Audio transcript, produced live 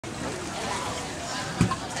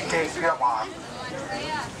The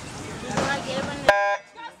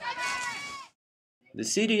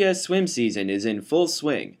CDS swim season is in full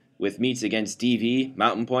swing. With meets against DV,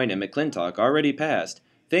 Mountain Point, and McClintock already passed,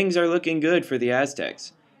 things are looking good for the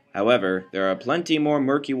Aztecs. However, there are plenty more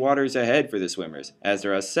murky waters ahead for the swimmers, as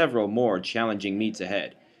there are several more challenging meets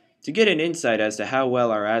ahead. To get an insight as to how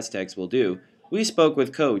well our Aztecs will do, we spoke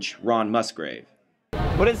with Coach Ron Musgrave.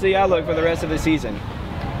 What is the outlook for the rest of the season?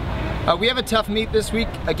 We have a tough meet this week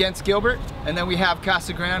against Gilbert, and then we have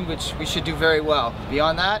Casa Grande, which we should do very well.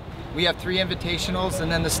 Beyond that, we have 3 invitationals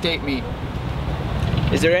and then the state meet.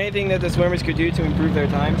 Is there anything that the swimmers could do to improve their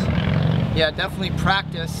times? Yeah, definitely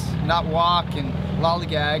practice, not walk and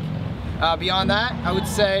lollygag. Beyond that, I would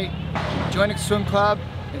say join a swim club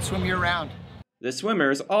and swim year-round. The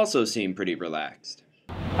swimmers also seem pretty relaxed.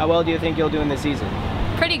 How well do you think you'll do in the season?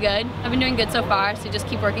 Pretty good. I've been doing good so far, so just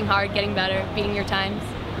keep working hard, getting better, beating your times.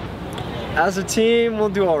 As a team, we'll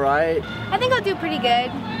do all right. I think I'll do pretty good.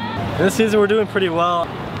 This season, we're doing pretty well.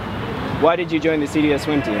 Why did you join the CDS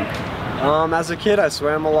swim team? As a kid, I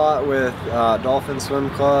swam a lot with Dolphin Swim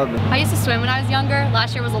Club. I used to swim when I was younger.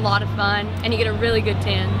 Last year was a lot of fun, and you get a really good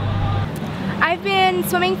tan. I've been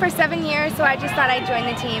swimming for 7 years, so I just thought I'd join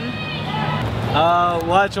the team. Well,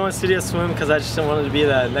 I joined CDS Swim because I just wanted to be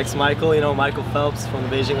the next Michael, you know, Michael Phelps from the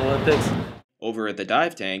Beijing Olympics. Over at the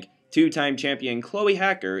dive tank, 2-time champion Chloe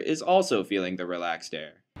Hacker is also feeling the relaxed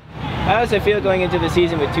air. How does it feel going into the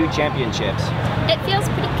season with 2 championships? It feels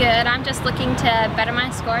pretty good. I'm just looking to better my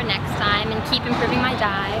score next time and keep improving my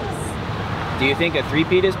dives. Do you think a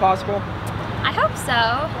three-peat is possible? I hope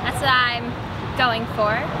so. That's what I'm going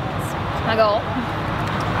for. It's my goal.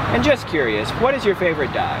 And just curious, what is your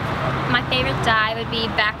favorite dive? My favorite dive would be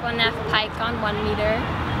back 1F pike on 1 meter.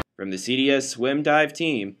 From the CDS Swim Dive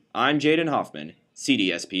team, I'm Jaden Hoffman,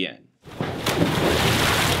 CDSPN.